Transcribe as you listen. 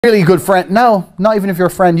Really good friend. No, not even if you're a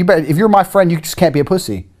friend. You better, if you're my friend, you just can't be a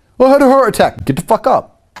pussy. Well, I had a heart attack. Get the fuck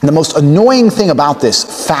up. And the most annoying thing about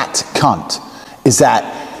this fat cunt is that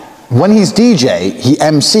when he's DJ, he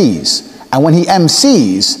MCs. And when he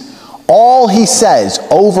MCs, all he says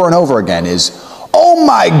over and over again is, "Oh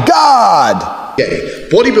my God!"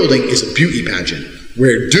 Bodybuilding is a beauty pageant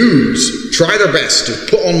where dudes try their best to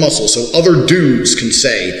put on muscle so other dudes can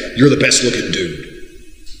say, "You're the best looking dude."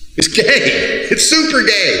 It's gay. It's super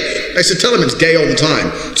gay. I said, tell him it's gay all the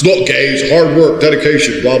time. It's not gay, it's hard work,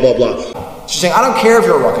 dedication, blah, blah, blah. She's saying, I don't care if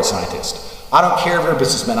you're a rocket scientist. I don't care if you're a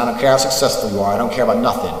businessman. I don't care how successful you are. I don't care about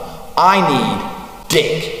nothing. I need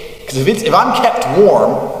dick. Because if I'm kept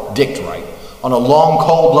warm, dicked right, on a long,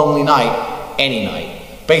 cold, lonely night, any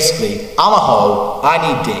night, basically, I'm a hoe, I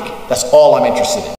need dick. That's all I'm interested in.